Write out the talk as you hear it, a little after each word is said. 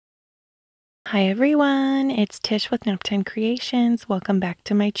Hi everyone, it's Tish with Naptime Creations. Welcome back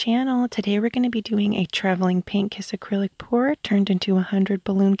to my channel. Today we're going to be doing a traveling paint kiss acrylic pour turned into 100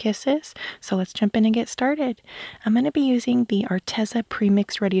 balloon kisses. So let's jump in and get started. I'm going to be using the Arteza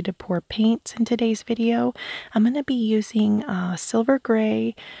Premix Ready to Pour paints in today's video. I'm going to be using silver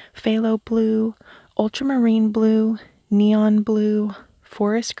gray, phthalo blue, ultramarine blue, neon blue,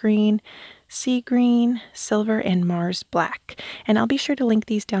 forest green, sea green, silver, and Mars black. And I'll be sure to link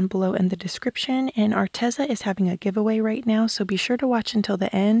these down below in the description. And Arteza is having a giveaway right now, so be sure to watch until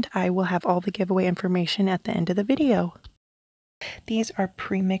the end. I will have all the giveaway information at the end of the video. These are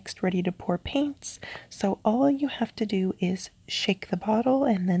pre-mixed ready to pour paints, so all you have to do is shake the bottle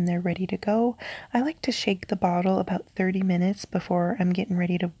and then they're ready to go. I like to shake the bottle about 30 minutes before I'm getting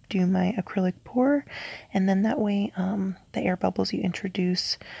ready to do my acrylic pour, and then that way the air bubbles you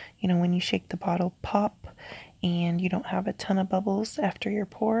introduce, when you shake the bottle, pop and you don't have a ton of bubbles after your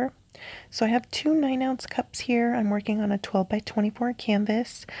pour. So I have two 9-ounce cups here. I'm working on a 12 by 24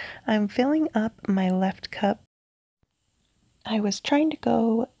 canvas. I'm filling up my left cup. I was trying to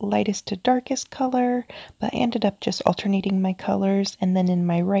go lightest to darkest color, but I ended up just alternating my colors, and then in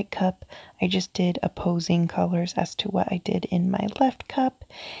my right cup I just did opposing colors as to what I did in my left cup.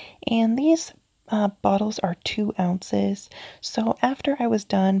 And these bottles are 2 ounces, so after I was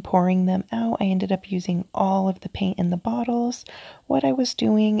done pouring them out, I ended up using all of the paint in the bottles. What I was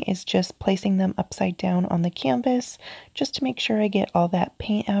doing is just placing them upside down on the canvas just to make sure I get all that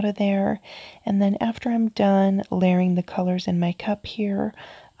paint out of there. And then after I'm done layering the colors in my cup here,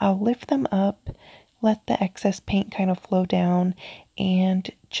 I'll lift them up, let the excess paint kind of flow down, and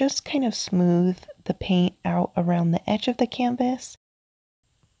just kind of smooth the paint out around the edge of the canvas.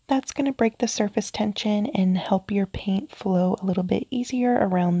 That's going to break the surface tension and help your paint flow a little bit easier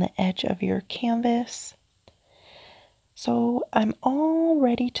around the edge of your canvas. So I'm all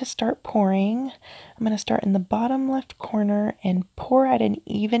ready to start pouring. I'm going to start in the bottom left corner and pour at an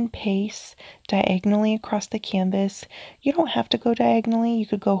even pace diagonally across the canvas. You don't have to go diagonally, you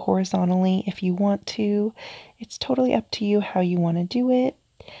could go horizontally if you want to. It's totally up to you how you want to do it.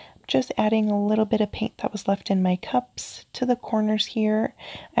 Just adding a little bit of paint that was left in my cups to the corners here.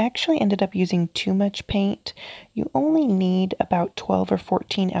 I actually ended up using too much paint. You only need about 12 or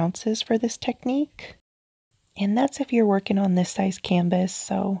 14 ounces for this technique. And that's if you're working on this size canvas,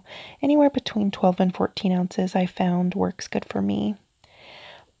 so anywhere between 12 and 14 ounces I found works good for me.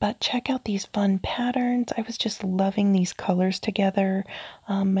 But check out these fun patterns. I was just loving these colors together.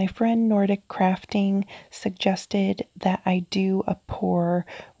 My friend Nordic Crafting suggested that I do a pour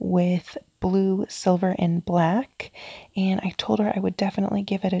with blue, silver, and black. And I told her I would definitely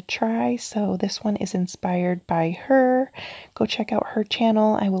give it a try. So this one is inspired by her. Go check out her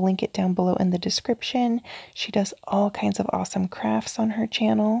channel. I will link it down below in the description. She does all kinds of awesome crafts on her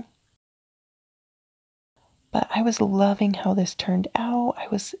channel. But I was loving how this turned out. I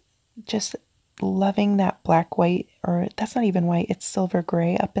was just loving that black white, or that's not even white, it's silver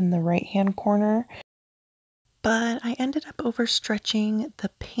gray up in the right hand corner. But I ended up overstretching the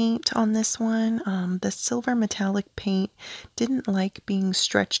paint on this one. The silver metallic paint didn't like being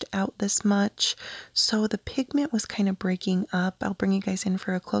stretched out this much, so the pigment was kind of breaking up. I'll bring you guys in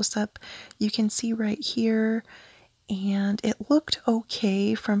for a close-up. You can see right here, and it looked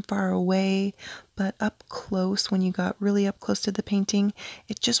okay from far away, but up close, when you got really up close to the painting,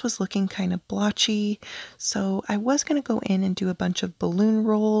 it just was looking kind of blotchy. So I was going to go in and do a bunch of balloon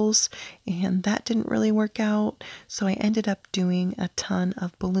rolls, and that didn't really work out. So I ended up doing a ton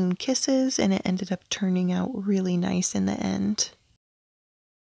of balloon kisses, and it ended up turning out really nice in the end.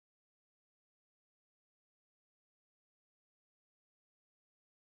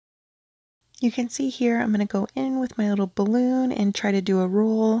 You can see here I'm going to go in with my little balloon and try to do a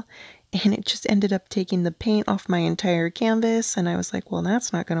roll, and it just ended up taking the paint off my entire canvas, and I was like, well,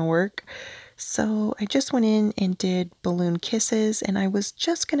 that's not going to work. So I just went in and did balloon kisses, and I was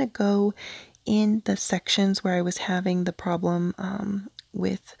just going to go in the sections where I was having the problem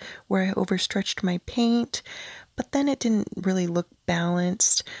with where I overstretched my paint, but then it didn't really look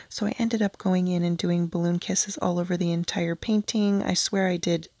balanced, so I ended up going in and doing balloon kisses all over the entire painting. I swear I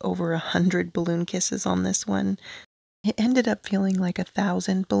did over 100 balloon kisses on this one. It ended up feeling like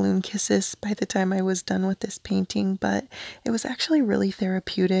 1,000 balloon kisses by the time I was done with this painting, but it was actually really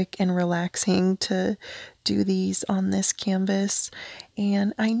therapeutic and relaxing to do these on this canvas.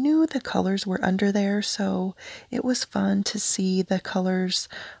 And I knew the colors were under there, so it was fun to see the colors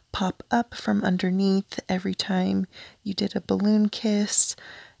pop up from underneath every time you did a balloon kiss,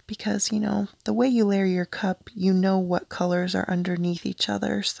 because, the way you layer your cup, you know what colors are underneath each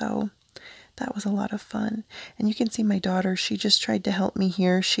other, so that was a lot of fun. And you can see my daughter, she just tried to help me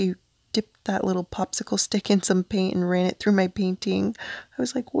here. She dipped that little popsicle stick in some paint and ran it through my painting. I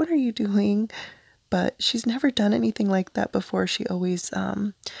was like, what are you doing? But she's never done anything like that before. She always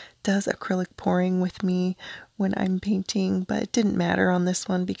does acrylic pouring with me when I'm painting, but it didn't matter on this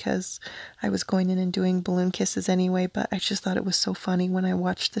one because I was going in and doing balloon kisses anyway. But I just thought it was so funny when I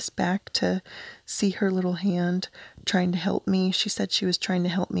watched this back to see her little hand trying to help me. She said she was trying to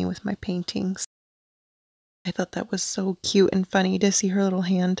help me with my paintings. I thought that was so cute and funny to see her little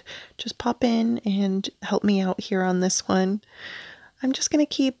hand just pop in and help me out here on this one. I'm just going to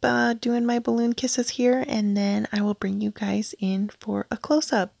keep doing my balloon kisses here, and then I will bring you guys in for a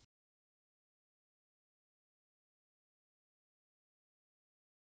close-up.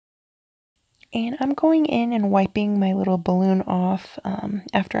 And I'm going in and wiping my little balloon off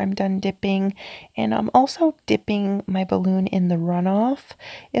after I'm done dipping. And I'm also dipping my balloon in the runoff.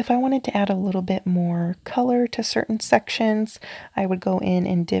 If I wanted to add a little bit more color to certain sections, I would go in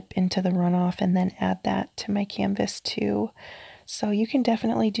and dip into the runoff and then add that to my canvas too. So you can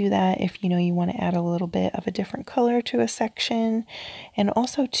definitely do that if you want to add a little bit of a different color to a section. And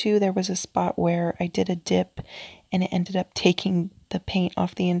also too, there was a spot where I did a dip and it ended up taking the paint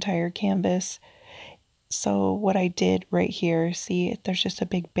off the entire canvas. So what I did right here, see, there's just a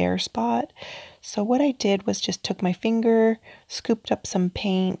big bare spot. So what I did was just took my finger, scooped up some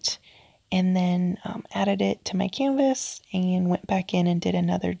paint, and then added it to my canvas and went back in and did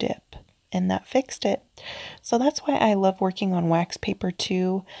another dip. And that fixed it. So that's why I love working on wax paper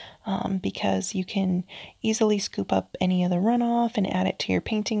too, because you can easily scoop up any of the runoff and add it to your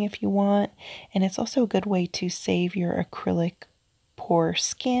painting if you want. And it's also a good way to save your acrylic pour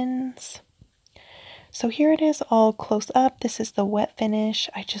skins. So here it is all close up. This is the wet finish.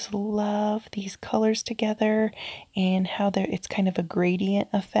 I just love these colors together and how it's kind of a gradient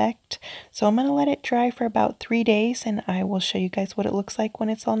effect. So I'm going to let it dry for about 3 days and I will show you guys what it looks like when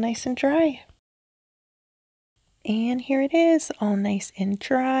it's all nice and dry. And here it is, all nice and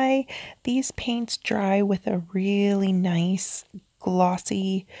dry. These paints dry with a really nice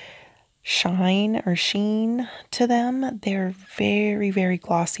glossy shine or sheen to them. They're very, very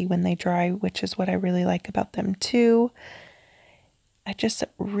glossy when they dry, which is what I really like about them too. I just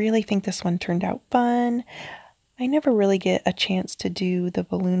really think this one turned out fun. I never really get a chance to do the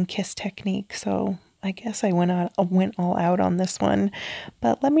balloon kiss technique, so I guess I went all out on this one.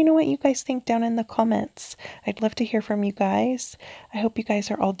 But let me know what you guys think down in the comments. I'd love to hear from you guys. I hope you guys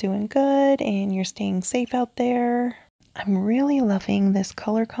are all doing good and you're staying safe out there. I'm really loving this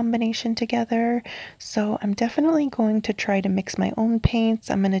color combination together, so I'm definitely going to try to mix my own paints.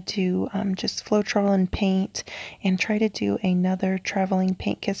 I'm going to do just Floetrol and paint and try to do another traveling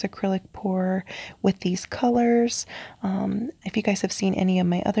paint kiss acrylic pour with these colors. If you guys have seen any of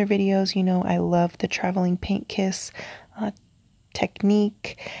my other videos, you know I love the traveling paint kiss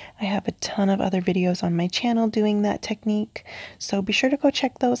technique. I have a ton of other videos on my channel doing that technique, so be sure to go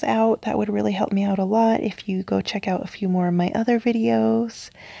check those out. That would really help me out a lot if you go check out a few more of my other videos.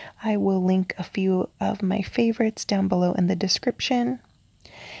 I will link a few of my favorites down below in the description.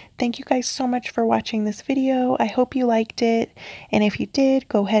 Thank you guys so much for watching this video. I hope you liked it, and if you did,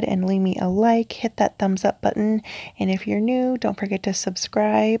 go ahead and leave me a like, hit that thumbs up button, and if you're new, don't forget to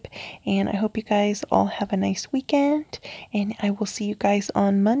subscribe. And I hope you guys all have a nice weekend, and I will see you guys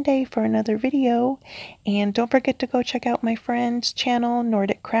on Monday for another video. And don't forget to go check out my friend's channel,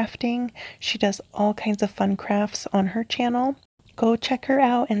 Nordic Crafting. She does all kinds of fun crafts on her channel. Go check her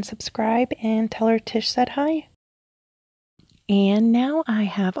out and subscribe and tell her Tish said hi. And now I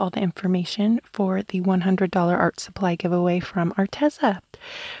have all the information for the $100 art supply giveaway from Arteza.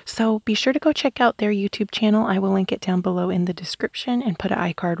 So be sure to go check out their YouTube channel. I will link it down below in the description and put an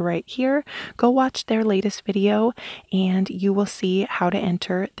iCard right here. Go watch their latest video and you will see how to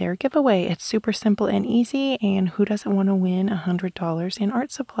enter their giveaway. It's super simple and easy, and who doesn't want to win $100 in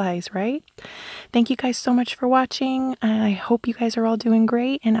art supplies, right? Thank you guys so much for watching. I hope you guys are all doing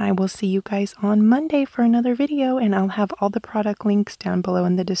great, and I will see you guys on Monday for another video, and I'll have all the product links down below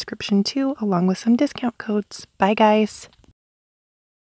in the description too, along with some discount codes. Bye guys!